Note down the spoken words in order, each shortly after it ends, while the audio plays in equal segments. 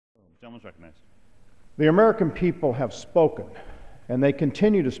Gentleman is recognized. The American people have spoken, and they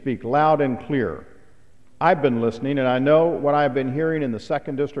continue to speak loud and clear. I've been listening, and I know what I've been hearing in the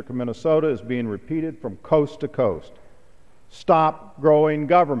 2nd District of Minnesota is being repeated from coast to coast. Stop growing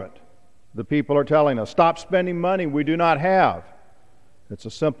government, the people are telling us. Stop spending money we do not have. It's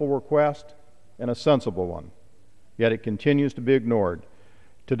a simple request and a sensible one, yet it continues to be ignored.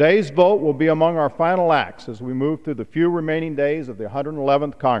 Today's vote will be among our final acts as we move through the few remaining days of the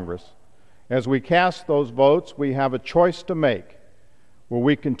 111th Congress. As we cast those votes, we have a choice to make. Will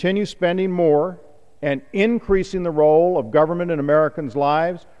we continue spending more and increasing the role of government in Americans'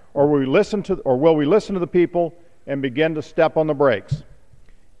 lives, or will we listen to the people and begin to step on the brakes?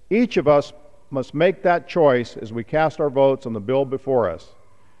 Each of us must make that choice as we cast our votes on the bill before us.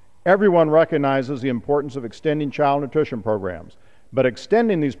 Everyone recognizes the importance of extending child nutrition programs, but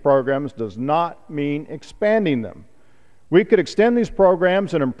extending these programs does not mean expanding them. We could extend these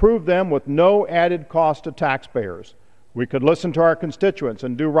programs and improve them with no added cost to taxpayers. We could listen to our constituents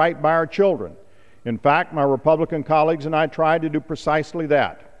and do right by our children. In fact, my Republican colleagues and I tried to do precisely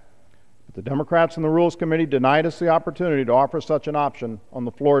that. But the Democrats in the Rules Committee denied us the opportunity to offer such an option on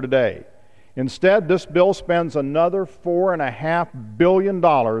the floor today. Instead, this bill spends another $4.5 billion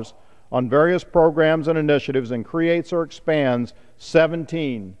on various programs and initiatives and creates or expands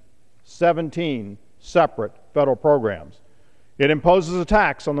 17 separate federal programs. It imposes a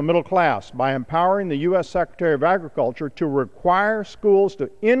tax on the middle class by empowering the U.S. Secretary of Agriculture to require schools to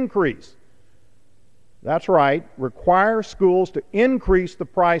increase, that's right, require schools to increase the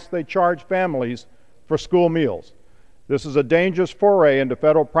price they charge families for school meals. This is a dangerous foray into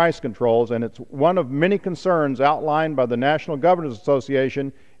federal price controls, and it's one of many concerns outlined by the National Governors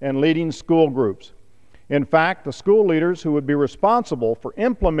Association and leading school groups. In fact, the school leaders who would be responsible for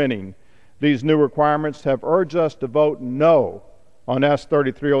implementing these new requirements have urged us to vote no on S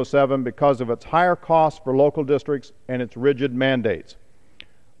 3307 because of its higher costs for local districts and its rigid mandates.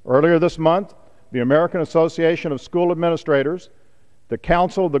 Earlier this month, the American Association of School Administrators, the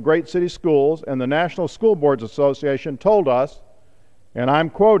Council of the Great City Schools, and the National School Boards Association told us, and I'm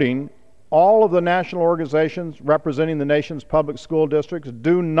quoting, all of the national organizations representing the nation's public school districts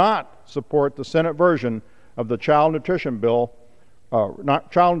do not support the Senate version of the Child Nutrition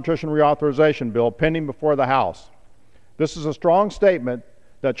Reauthorization Bill pending before the House. This is a strong statement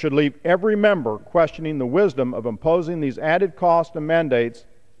that should leave every member questioning the wisdom of imposing these added costs and mandates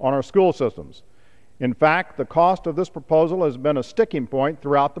on our school systems. In fact, the cost of this proposal has been a sticking point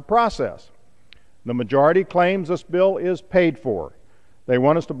throughout the process. The majority claims this bill is paid for. They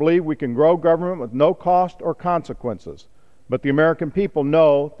want us to believe we can grow government with no cost or consequences. But the American people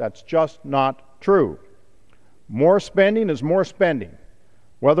know that's just not true. More spending is more spending,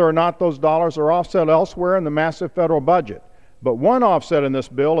 whether or not those dollars are offset elsewhere in the massive federal budget. But one offset in this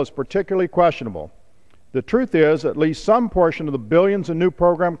bill is particularly questionable. The truth is, at least some portion of the billions in new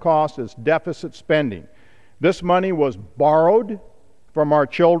program costs is deficit spending. This money was borrowed from our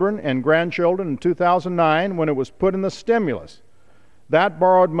children and grandchildren in 2009 when it was put in the stimulus. That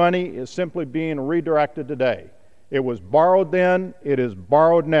borrowed money is simply being redirected today. It was borrowed then, it is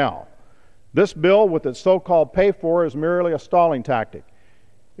borrowed now. This bill, with its so-called pay-for, is merely a stalling tactic.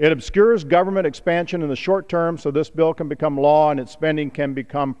 It obscures government expansion in the short term so this bill can become law and its spending can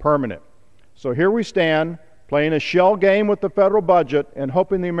become permanent. So here we stand, playing a shell game with the federal budget and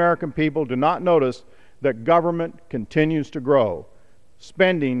hoping the American people do not notice that government continues to grow,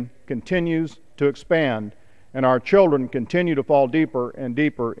 spending continues to expand, and our children continue to fall deeper and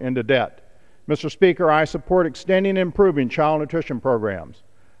deeper into debt. Mr. Speaker, I support extending and improving child nutrition programs.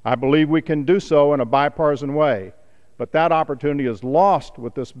 I believe we can do so in a bipartisan way, but that opportunity is lost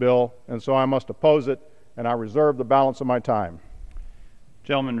with this bill, and so I must oppose it, and I reserve the balance of my time.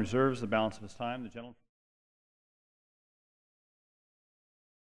 Gentleman reserves the balance of his time. The gentleman